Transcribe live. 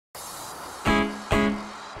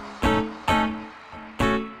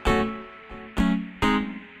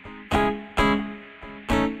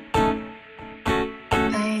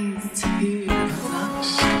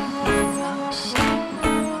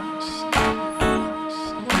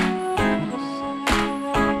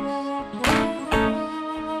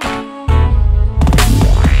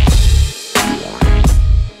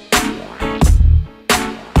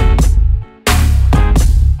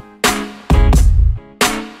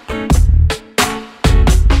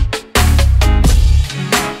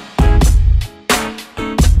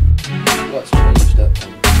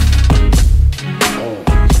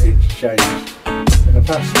Changed in the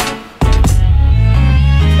past 10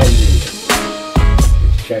 years.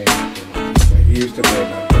 It's changed. It used to be an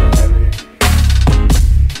area.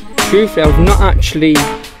 Truthfully, I've not actually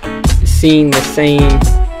seen the same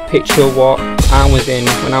picture of what I was in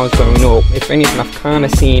when I was growing up. If anything, I've kind of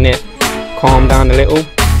seen it calm down a little.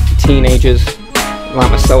 Teenagers like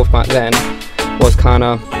myself back then was kind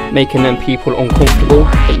of making them people uncomfortable.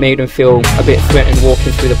 It made them feel a bit threatened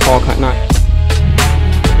walking through the park at night.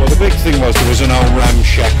 Well, the big thing was there was an old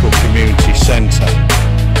ramshackle community centre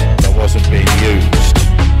that wasn't being used.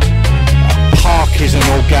 A park is an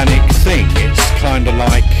organic thing. It's kind of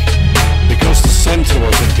like, because the centre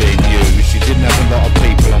wasn't being used, you didn't have a lot of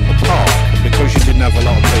people on the park. And because you didn't have a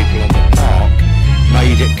lot of people on the park,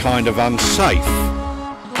 made it kind of unsafe.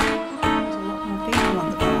 There's a lot more people on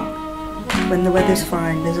the park. When the weather's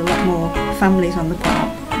fine, there's a lot more families on the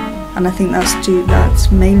park. And I think that's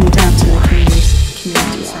mainly down to the community centre.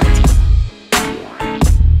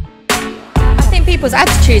 I think people's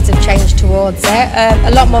attitudes have changed towards it.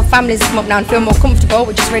 A lot more families come up now and feel more comfortable,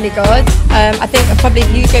 which is really good. I think probably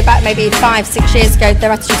if you go back maybe 5-6 years ago,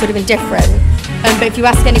 their attitudes would have been different. But if you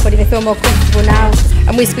ask anybody, they feel more comfortable now.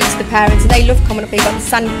 And we speak to the parents and they love coming up. You've got the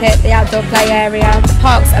sand pit, the outdoor play area. The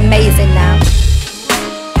park's amazing now.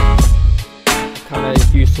 Kind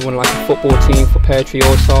of used to run like a football team for Pear Tree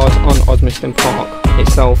All-Stars on Osmaston Park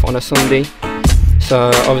itself on a Sunday.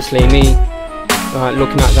 So obviously me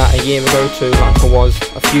looking at that a year ago to like I was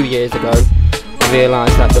a few years ago, I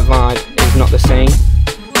realised that the vibe is not the same.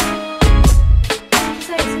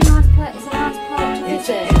 So it's a nice park to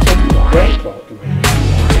visit? It's a great park to visit.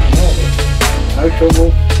 No trouble,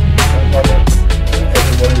 no bother.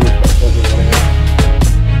 Everybody